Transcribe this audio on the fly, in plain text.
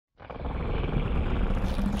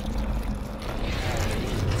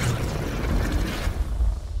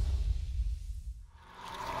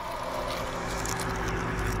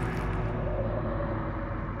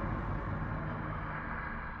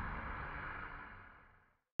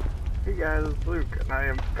Hey guys, it's Luke, and I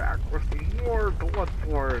am back with more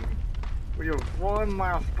Bloodborne. We have one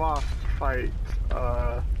last boss fight,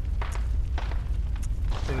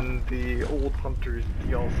 in the Old Hunters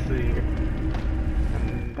DLC,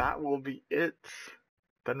 and that will be it.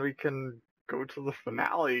 Then we can go to the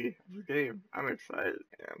finale of the game. I'm excited,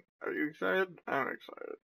 man. Are you excited? I'm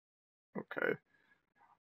excited. Okay.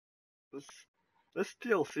 This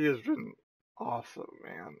DLC has been awesome,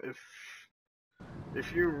 man.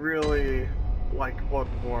 If you really like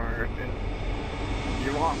Bloodborne and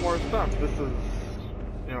you want more stuff, this is,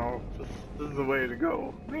 you know, this is the way to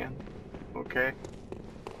go, man. Okay?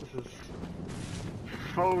 This is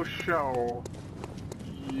faux show.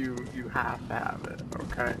 You have to have it,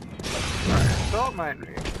 okay? Alright, don't mind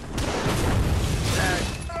me. Hey,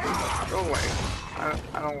 go away.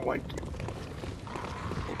 I don't like you.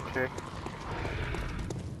 Okay?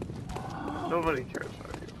 Nobody cares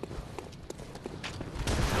about you.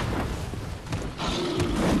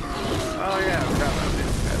 Oh yeah, I've got that new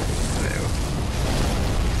pet too.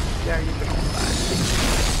 Yeah, you can all die.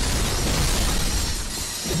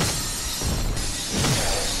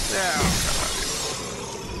 Yeah, I don't care about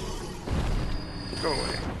you. Go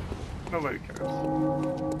away. Nobody cares.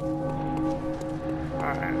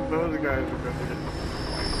 Alright, those guys are going to get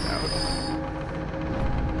wiped out.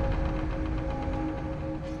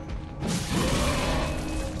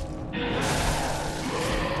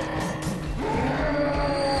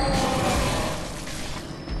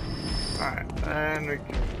 And we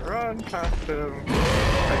can run past him. And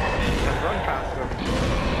run past him.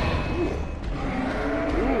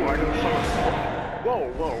 Ooh, I can summon. Whoa,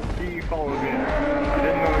 whoa, he followed me. I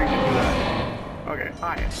didn't know he could do that. Okay,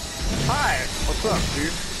 hi. Hi! What's up,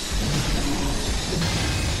 dude?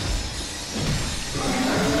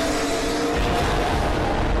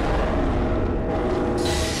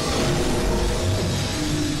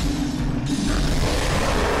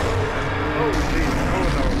 Oh, geez. Oh,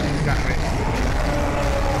 no, he got me.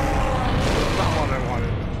 Not what I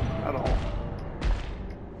wanted at all.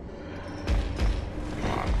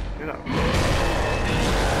 Come on, get up.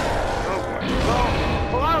 Oh boy.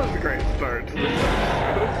 Well, that was a great start to this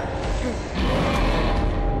episode.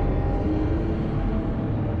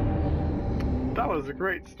 That was a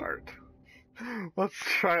great start. Let's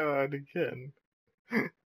try that again.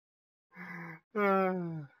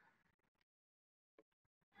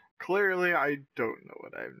 Clearly, I don't know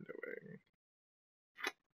what I'm doing.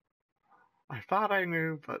 I thought I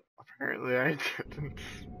knew, but apparently I didn't.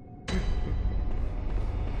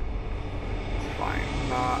 It's fine.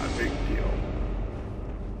 Not a big deal.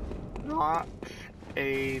 Not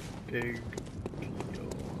a big deal.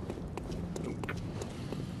 Nope.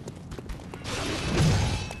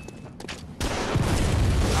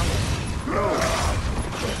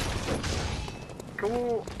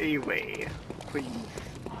 Go away, please.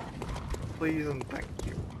 Please and thank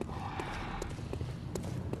you.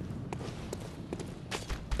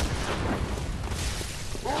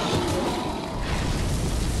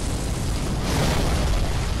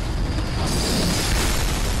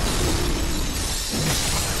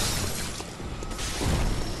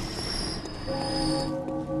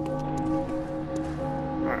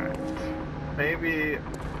 Maybe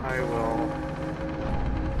I will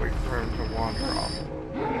wait for him to wander off a little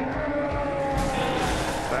bit.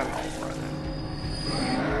 Then I'll run in.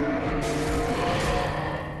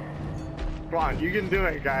 Come on, you can do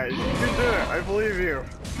it, guys. You can do it. I believe you.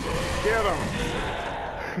 Get him.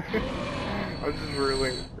 I'm just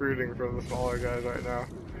rooting for the smaller guys right now.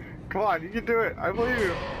 Come on, you can do it. I believe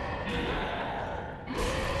you.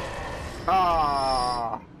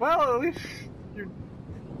 Ah, well, at least you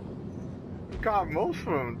got most of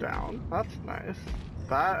them down. That's nice.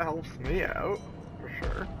 That helps me out, for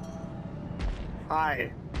sure.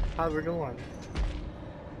 Hi. How's it going?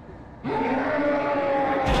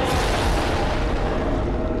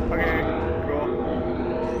 Okay, cool.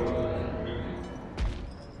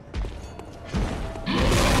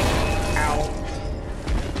 Ow.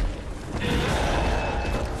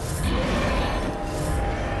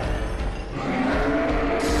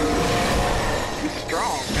 He's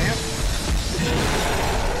strong, man.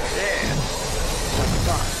 Yeah. That's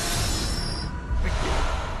fine. Thank you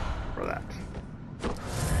for that.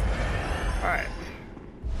 Alright.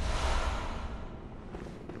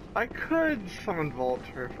 I could summon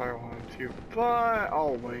Volter if I wanted to, but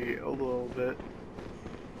I'll wait a little bit.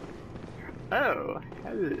 Oh,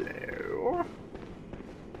 hello.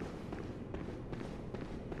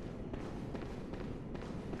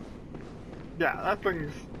 Yeah, that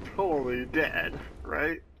thing's totally dead,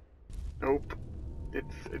 right? Nope.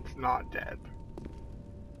 It's not dead.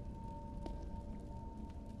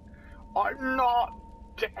 I'm not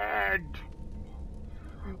dead.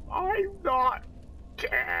 I'm not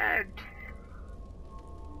dead.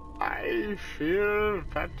 I feel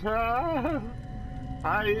better.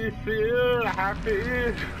 I feel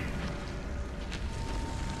happy.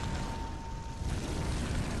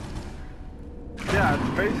 Yeah, it's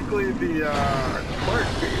basically the clerk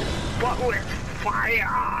beast, but with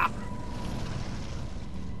fire.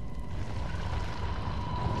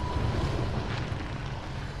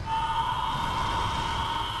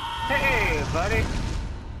 Hey, buddy.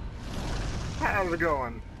 How's it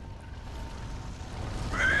going?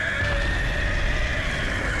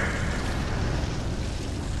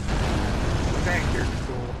 Thank you,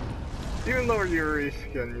 cool. Even though you're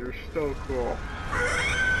reskin, you're still cool.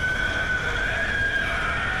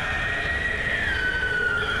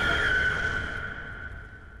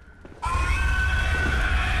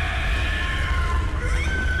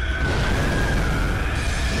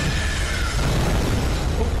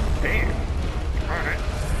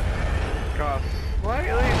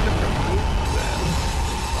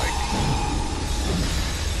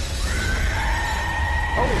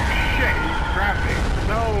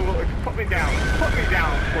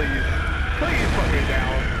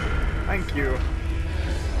 Thank you.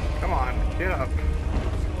 Come on, get up.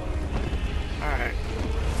 Alright.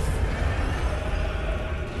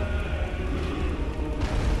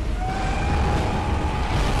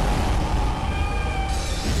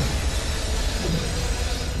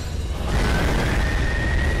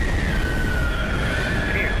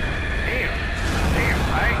 Damn,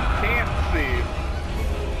 I can't see.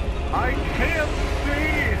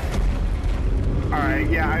 Alright,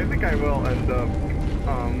 yeah, I think I will end up,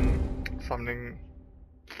 summoning,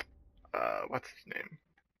 what's his name?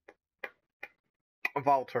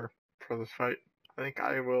 Valter for this fight. I think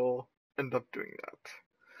I will end up doing that.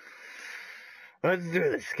 Let's do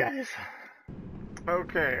this, guys.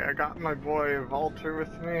 Okay, I got my boy Valter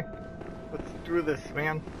with me. Let's do this,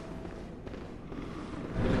 man.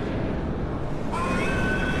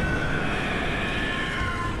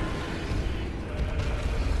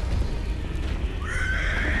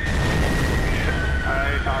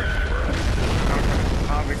 I dodged for it. Okay,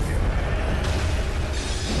 not a big deal.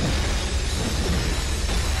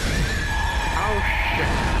 Oh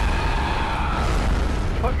shit.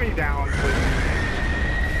 Put me down, please.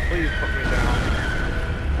 Please put me down.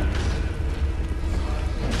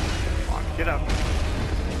 Come on, get up.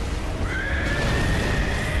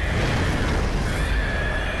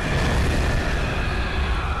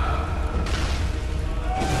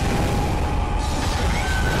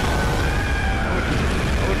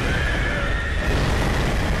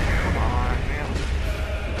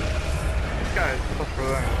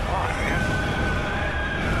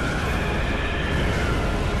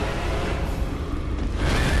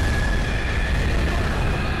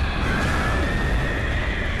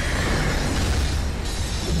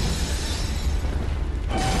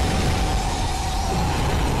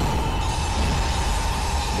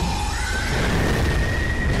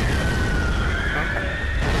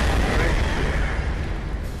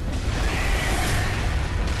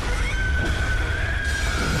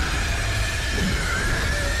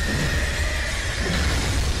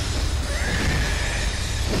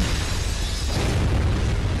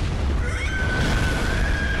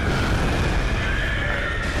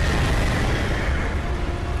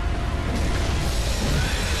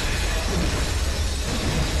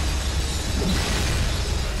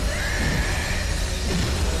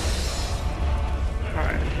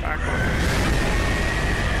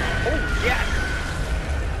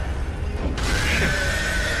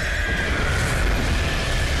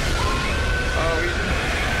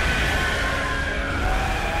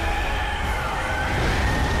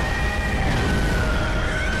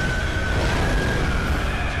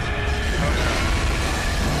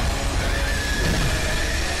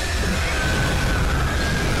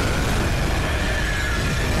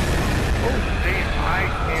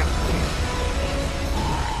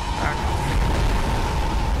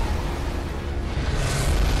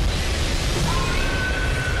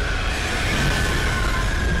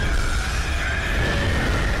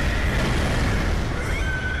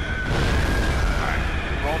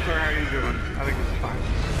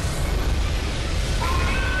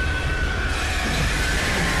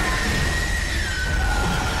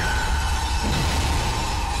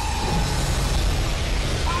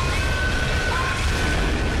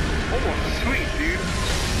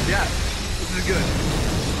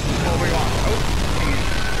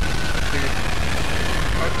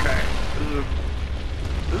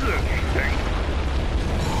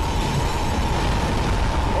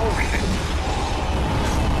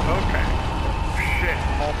 Okay.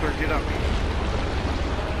 get up.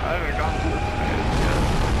 I haven't gone through this phase yet.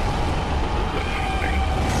 This is interesting.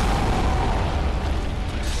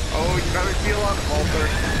 Oh, you better heal up, Walter.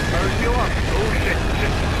 You better heal up. Oh shit,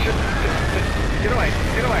 shit, shit, shit, shit. Get away,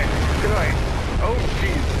 get away, get away. Oh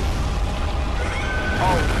jeez.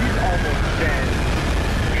 Oh, he's almost dead.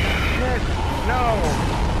 Shit, no.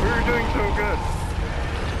 We were doing so good.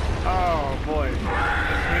 Oh boy, it's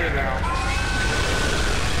me now.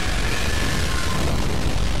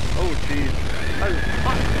 Oh jeez. Oh,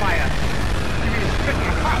 hot fire. You mean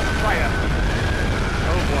spitting hot fire.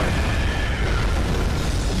 Oh boy.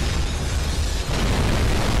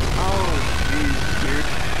 Oh jeez, dude.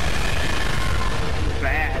 This is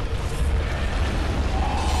bad.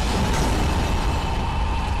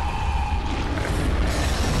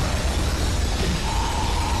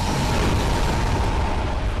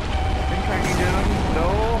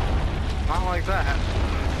 No, not like that.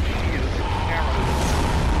 Jeez, this camera is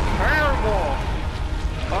terrible.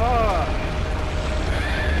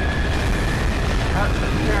 That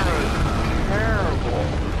camera is terrible.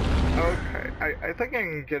 Okay, I think I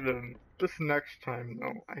can get him this next time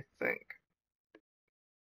though, I think.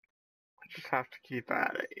 I just have to keep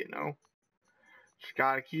at it, you know? Just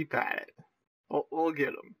gotta keep at it. We'll get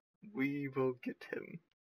him. We will get him.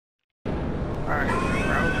 Alright,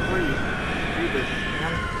 round 3. Do this,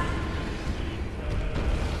 man.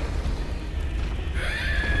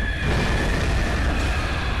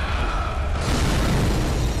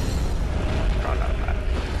 Got out of that.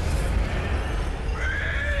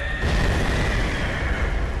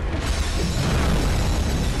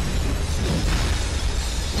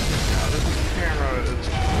 Now this camera is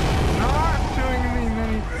not doing me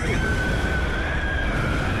many favors.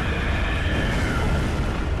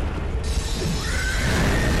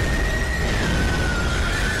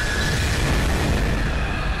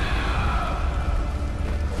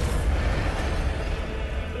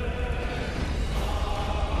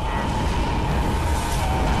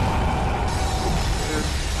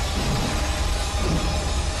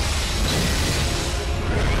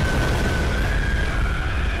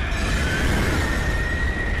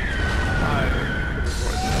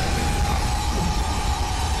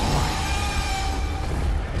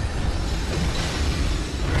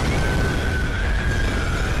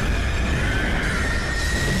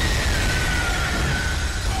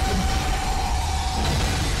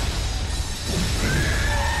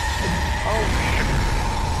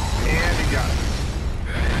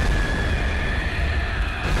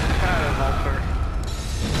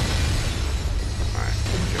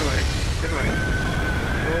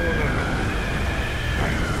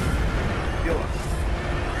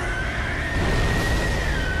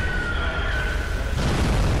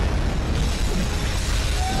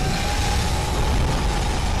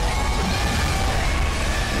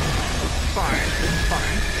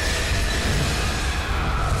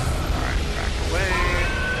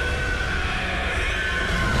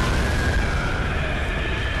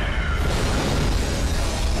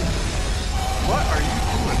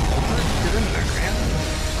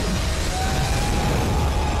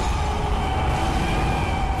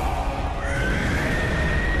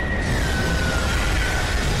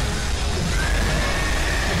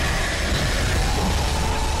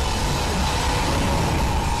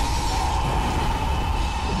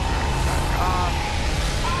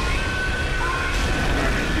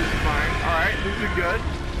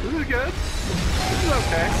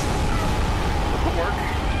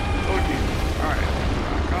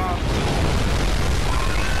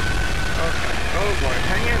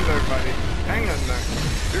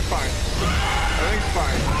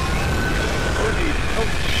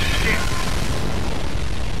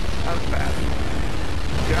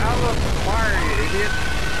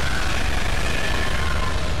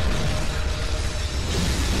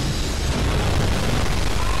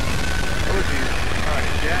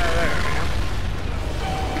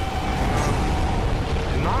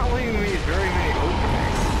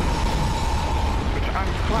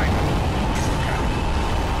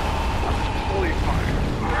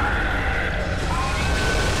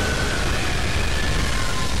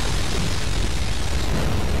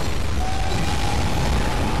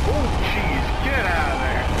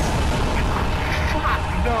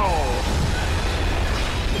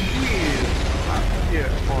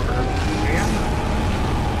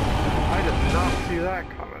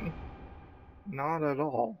 Not at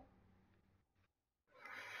all.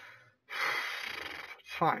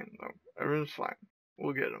 It's fine, though. Everything's fine.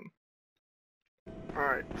 We'll get him.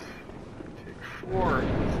 Alright. Take 4.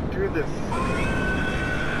 Let's do this.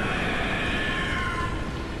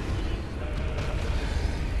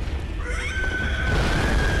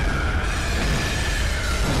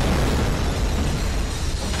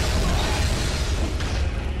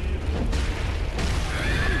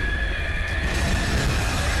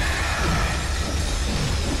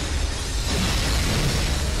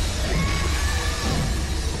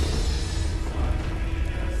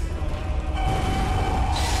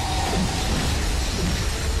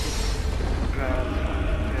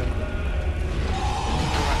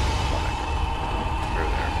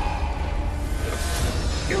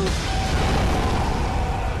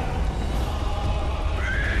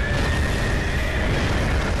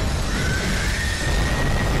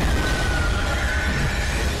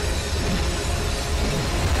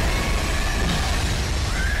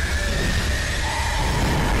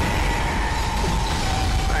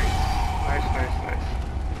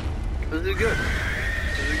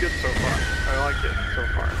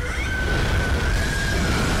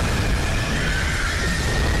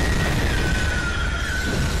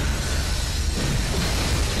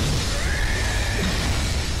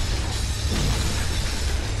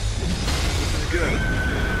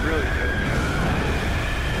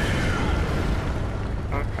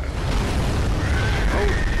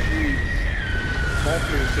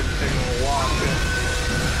 walkthrough's just taking a lot of it.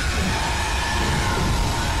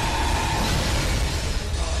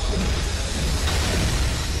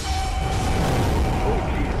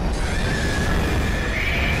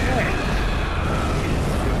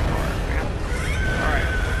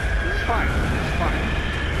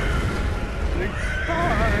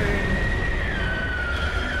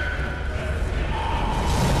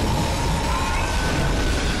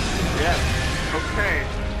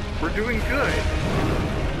 We're doing good.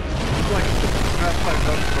 It's like the best I've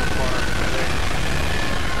done so far, I think.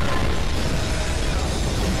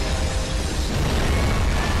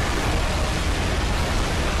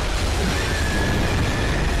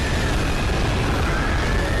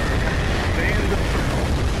 Stay in the circle.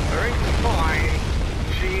 Everything's fine.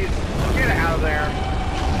 Jeez, get out of there.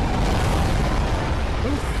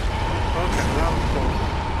 Oof. Okay, that was close.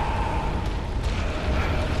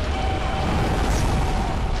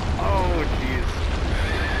 Oh, jeez.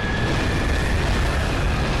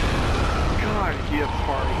 God, he hits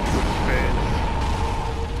hard into his face.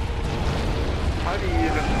 How do you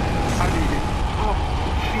oh,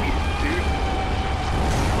 jeez, dude.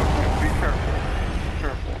 Okay, be careful.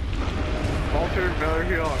 Careful. Walter, better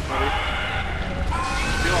heal up, buddy.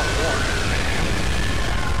 Heal up more.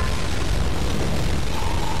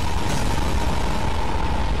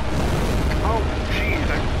 Oh, jeez,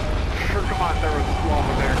 I forgot there was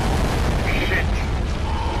lava there. Shit.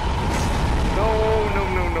 No.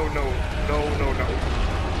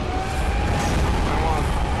 I want to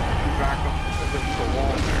back up against the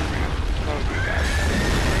wall there, man. That would be bad.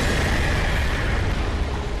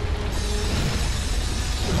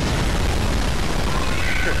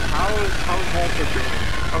 Shit, how's Walter doing?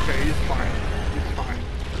 Okay, he's fine. He's fine.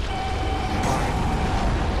 He's fine.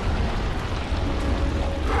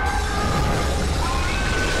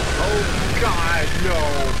 Oh God, no.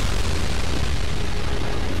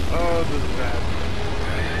 Oh, this is bad.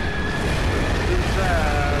 This is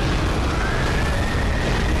bad.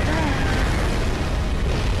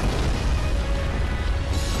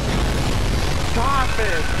 Stop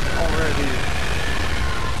it already.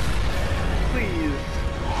 Please.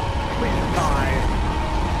 Please die.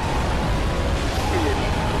 Please.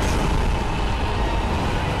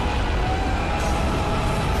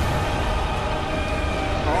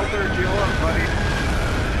 Walter, heal up, buddy.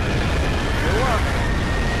 Heal up.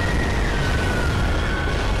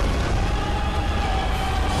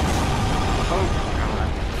 Oh, God.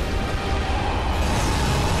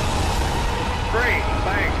 Great,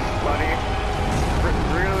 thanks, buddy.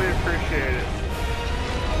 Really appreciate it.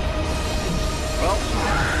 Well.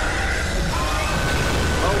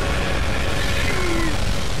 Oh, jeez.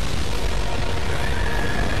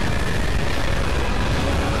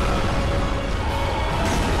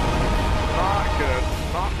 Not good.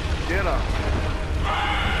 Not get up.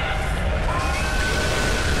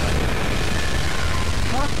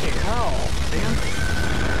 Fucking hell, man.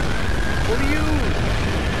 What do you?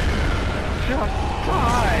 Just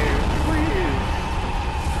die, please.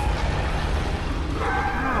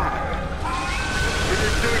 God.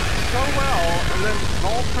 You're doing so well, and then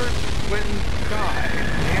Walter wins die,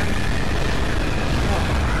 man. Oh.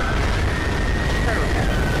 Terrible.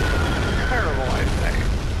 Terrible, I say.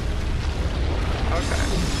 Okay.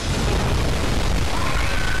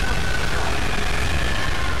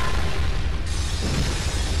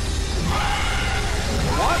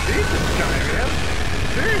 What? Beat this guy, man.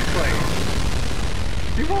 Seriously.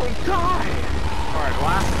 He won't die. Alright,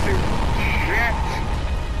 last two. Shit.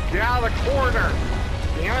 Get out of the corner.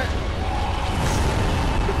 Damn it.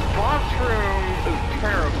 This boss room is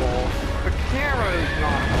terrible. The camera is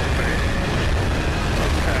not helping.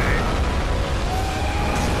 Okay.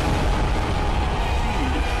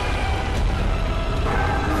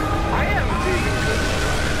 I am digging this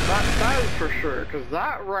round. That is for sure, because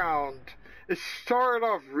that round, it started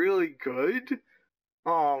off really good.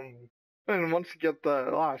 And once you get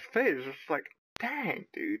the last phase, it's like, dang,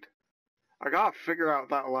 dude. I gotta figure out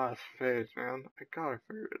that last phase, man. I gotta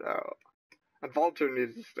figure it out. And Walter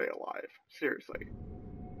needs to stay alive. Seriously.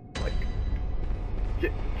 Like,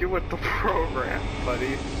 get with the program,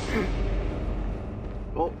 buddy.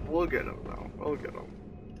 We'll get him, though. We'll get him.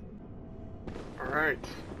 Alright.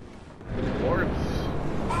 Lords.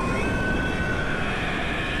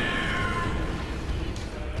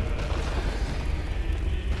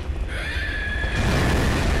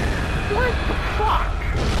 What the fuck?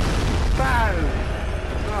 That is...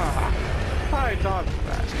 I thought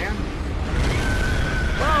that, man.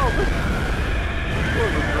 Well, this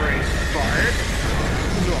was a great start.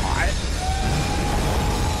 Not.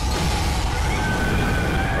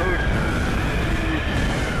 Oh,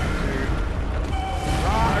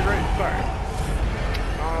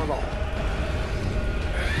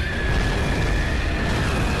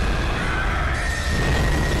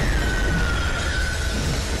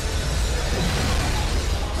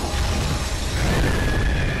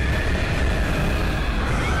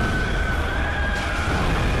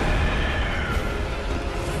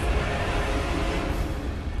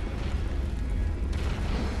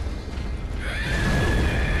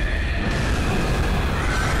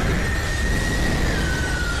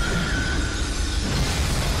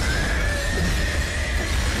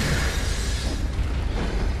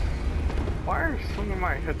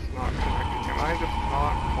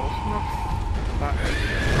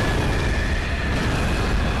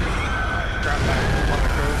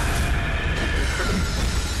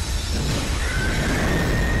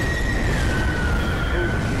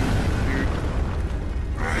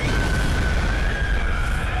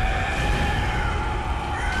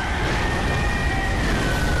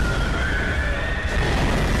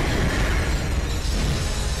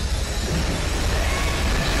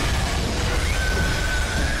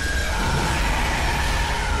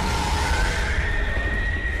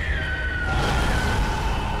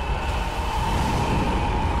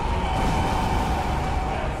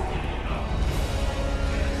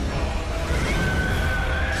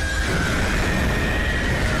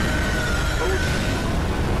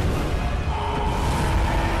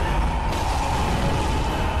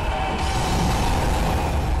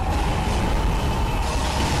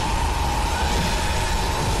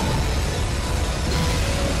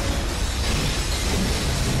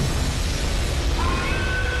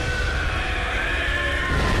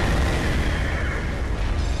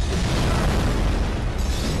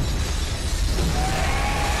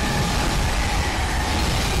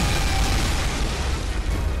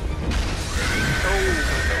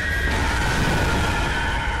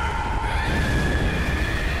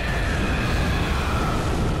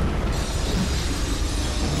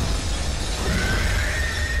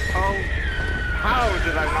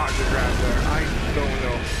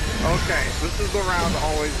 This is the round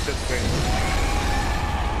always gets me.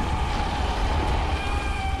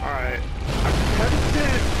 Alright. I'm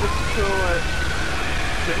tempted just to let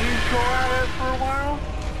things go at it for a while.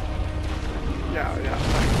 Yeah,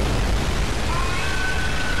 thanks.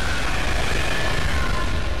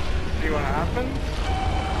 See what happens?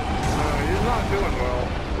 He's not doing well,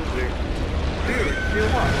 is he? Dude, heal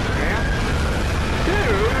up, man.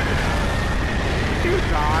 Dude! You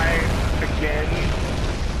died again.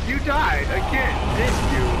 You died again, didn't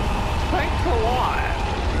you? Thanks a lot,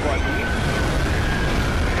 buddy.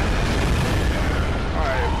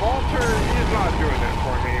 Alright, Walter, he's not doing it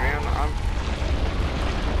for me, man. I'm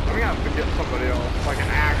gonna have to get somebody else, like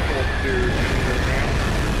an actual dude, man.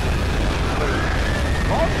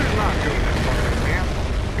 Walter's not doing it for me, man.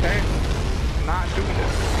 Okay? Not doing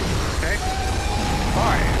it for me, okay?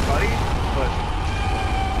 Sorry, buddy, but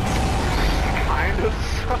kind of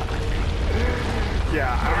sucks.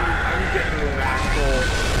 Yeah, I'm getting an actual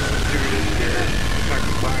dude here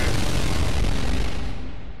next time.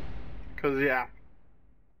 Cause yeah.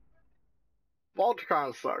 Walter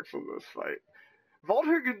kinda sucks in this fight.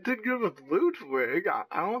 Walter did good with Ludwig. I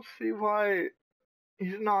don't see why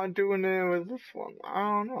he's not doing it with this one. I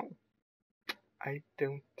don't know. I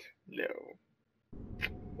don't know.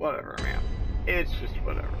 Whatever, man. It's just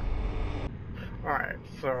whatever. Alright,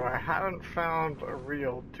 so I haven't found a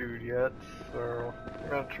real dude yet, so I'm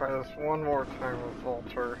gonna try this one more time with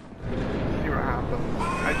Walter. See what happens.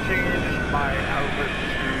 I changed my outfit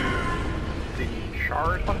to the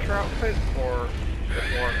Shard Hunter outfit for the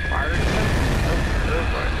more fire defense. That's good,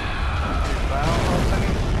 but use that on those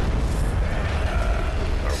things.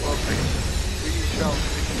 So we'll see. We shall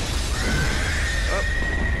see. Oh.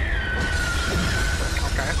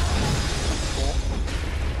 Okay. Cool.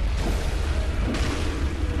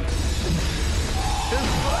 His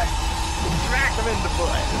butt! Smack him in the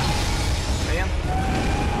butt! Man.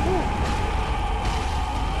 Woo.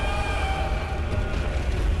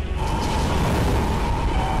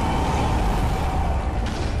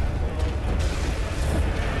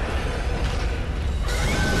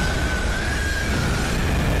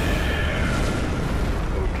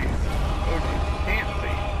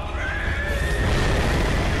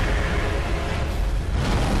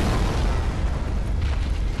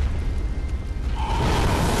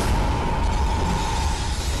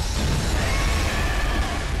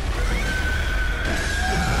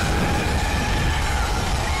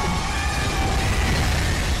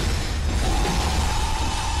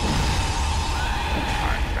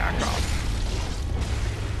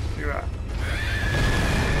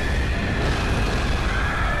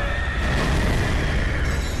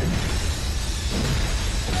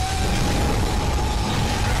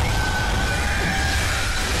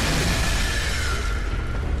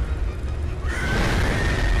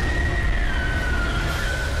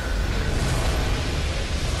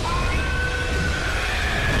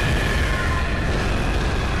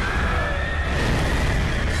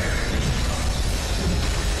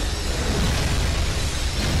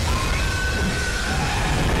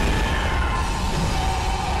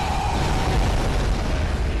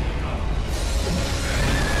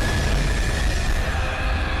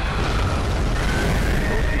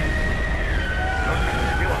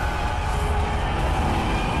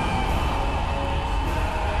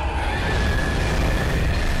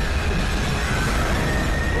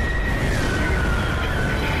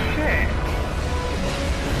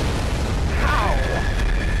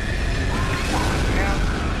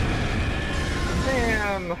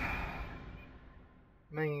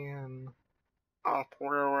 Man, I threw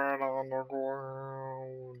it on the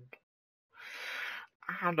ground.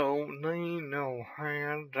 I don't need no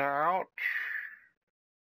handout.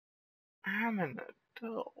 I'm an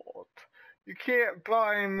adult. You can't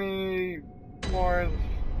buy me more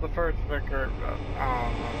than the first Vicar. I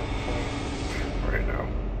don't know right now.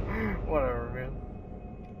 Whatever, man.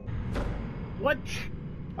 What?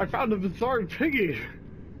 I found a bizarre piggy!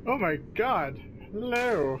 Oh my god.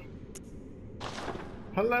 Hello.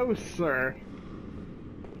 Hello, sir.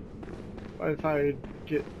 If I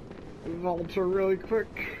get Walter really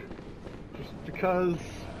quick, just because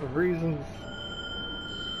of reasons.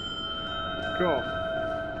 Cool.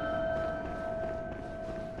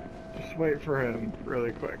 Just wait for him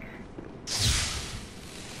really quick.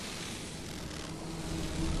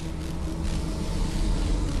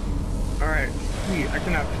 Alright, sweet. I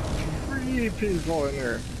can have 3 people in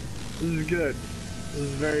here. This is good. This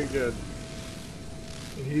is very good.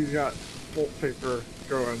 And he's got bolt paper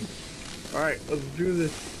going. Alright, let's do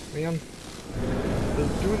this, man.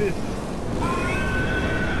 Let's do this.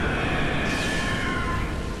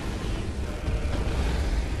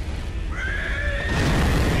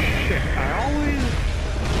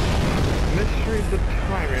 read the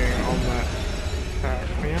timing on that attack,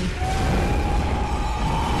 man.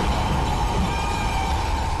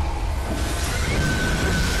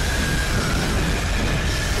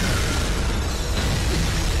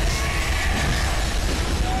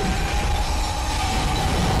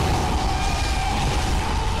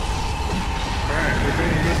 Alright, we're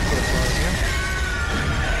doing good so far, man.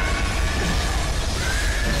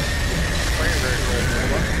 Playing very well,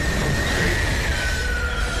 man. Great.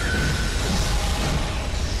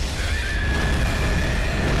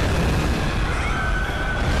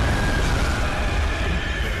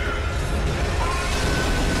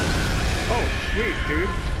 Sweet, dude.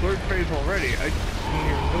 Third phase already. I didn't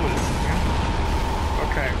even notice, man.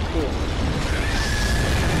 Okay, cool.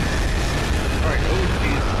 Alright, oh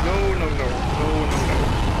jeez. No.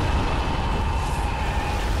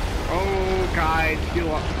 Oh, guys,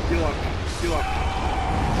 heal up.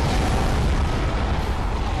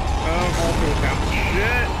 Oh, Volto's down.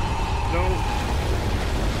 Shit! No.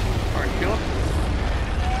 Alright, heal up.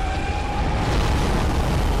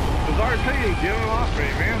 Bizarre taking, get him off me,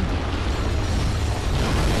 man.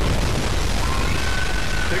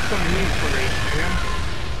 Take some heat for me, man.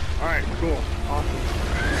 Alright, cool. Awesome.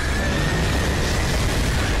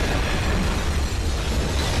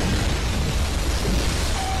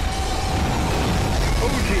 Oh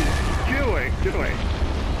jeez. Get away.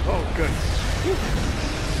 Oh, good. Woo.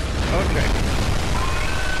 Okay.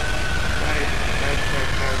 Nice.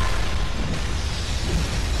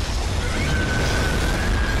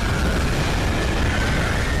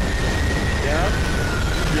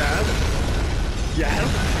 Yes.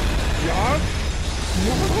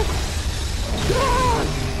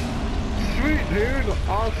 Sweet, dude.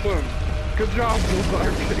 Awesome. Good job,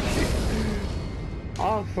 Blizzard.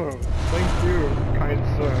 Awesome. Thank you, kind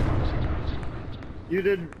sir. You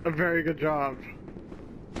did a very good job.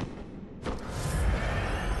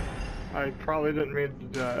 I probably didn't mean to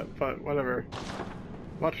do that, but whatever.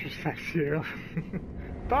 Much respect to you.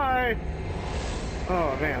 Bye!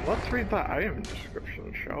 Oh man, let's read that item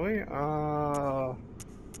description, shall we?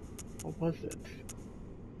 What was it?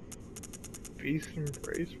 Beast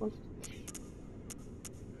Embrace, was it?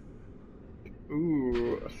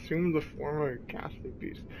 Ooh, assume the form of a ghastly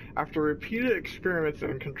beast. After repeated experiments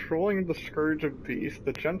in controlling the scourge of beasts,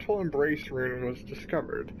 the gentle embrace rune was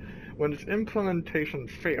discovered. When its implementation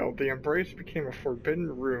failed, the embrace became a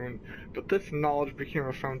forbidden rune, but this knowledge became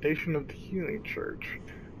a foundation of the healing church.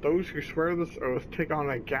 Those who swear this oath take on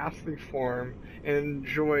a ghastly form and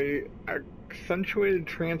enjoy accentuated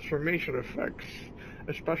transformation effects,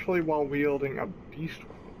 especially while wielding a beast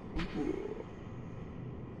form. Ooh.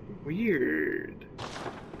 Weird.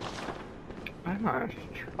 I might have to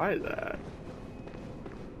try that.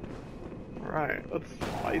 Alright, let's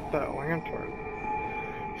light that lantern.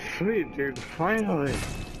 Sweet, dude, finally!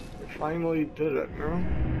 We finally did it, bro.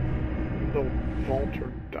 The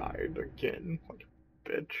Volter died again. What a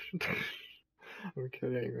bitch. I'm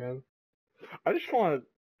kidding, man. I just want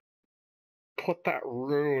to put that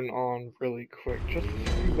rune on really quick, just to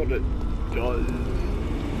see what it does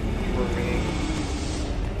for me.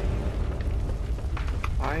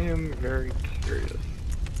 I am very curious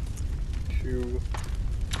to...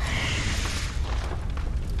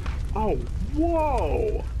 Oh,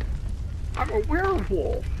 whoa! I'm a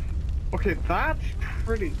werewolf! Okay, that's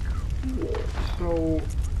pretty cool. So,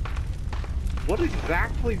 what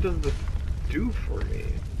exactly does this do for me?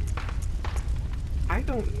 I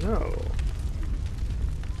don't know.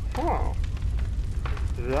 Huh.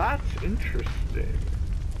 That's interesting.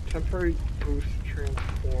 Temporary boost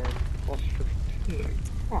transform plus 15.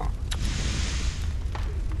 Huh.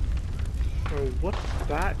 So what's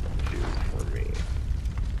that do for me?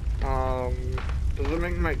 Does it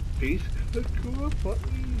make my base clip go up?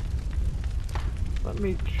 Let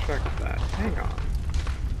me check that. Hang on.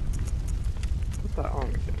 Put that on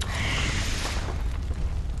again.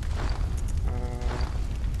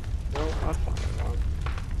 No, that's not what I want.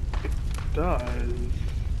 It does.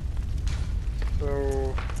 So,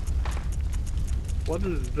 what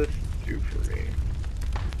does this do for me?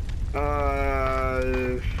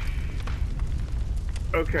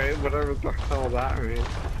 Okay, whatever the hell that means.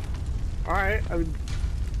 Alright, I mean,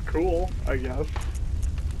 cool, I guess.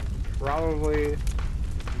 Probably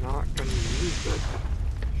not gonna use it.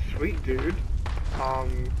 Sweet, dude.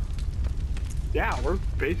 Yeah, we're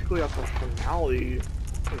basically at the finale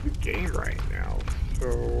of the game right now,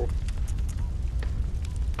 so...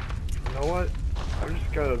 You know what? I'm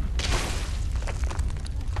just gonna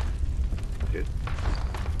get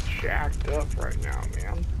jacked up right now,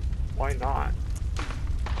 man. Why not?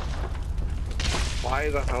 Why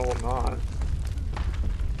the hell not?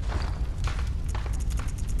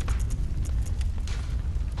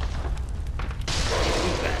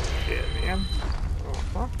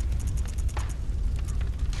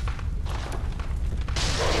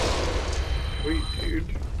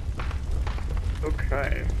 dude.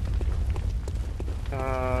 Okay.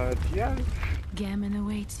 Do you have... Gammon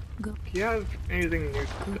awaits. Go. Do you have anything new to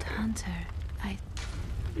Good say? hunter.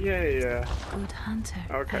 Yeah. Good hunter.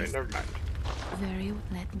 Okay, never mind. Very well.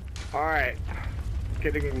 Let me. Alright.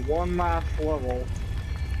 Getting one last level.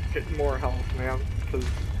 Getting more health, man. Because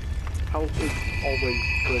health is always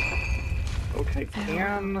good. Okay,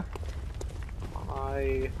 can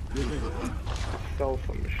I sell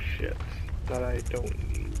some shit that I don't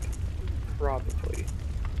need? Probably.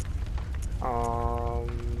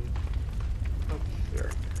 Let's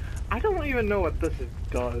see. I don't even know what this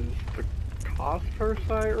does. The cost per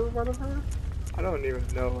site or whatever? I don't even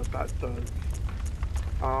know what that does.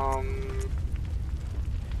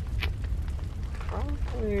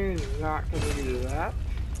 Probably not gonna do that.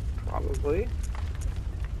 Probably.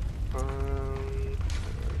 Don't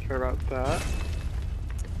care about that.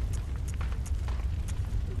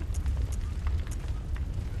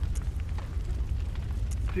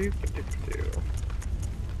 Do.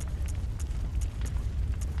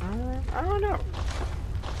 I don't know.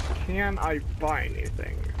 Can I buy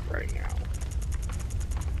anything right now?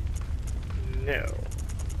 No.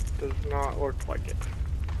 Does not look like it.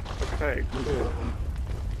 Okay, cool.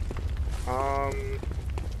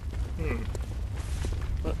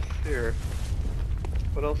 Let's see here.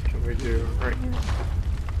 What else can we do right here?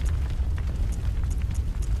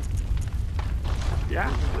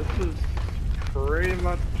 Yeah, this is pretty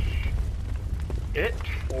much it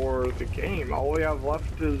for the game. All we have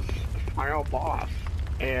left is the final boss,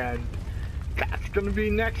 and that's gonna be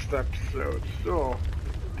next episode. So,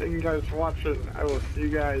 thank you guys for watching. I will see you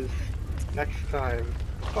guys next time.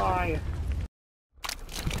 Bye.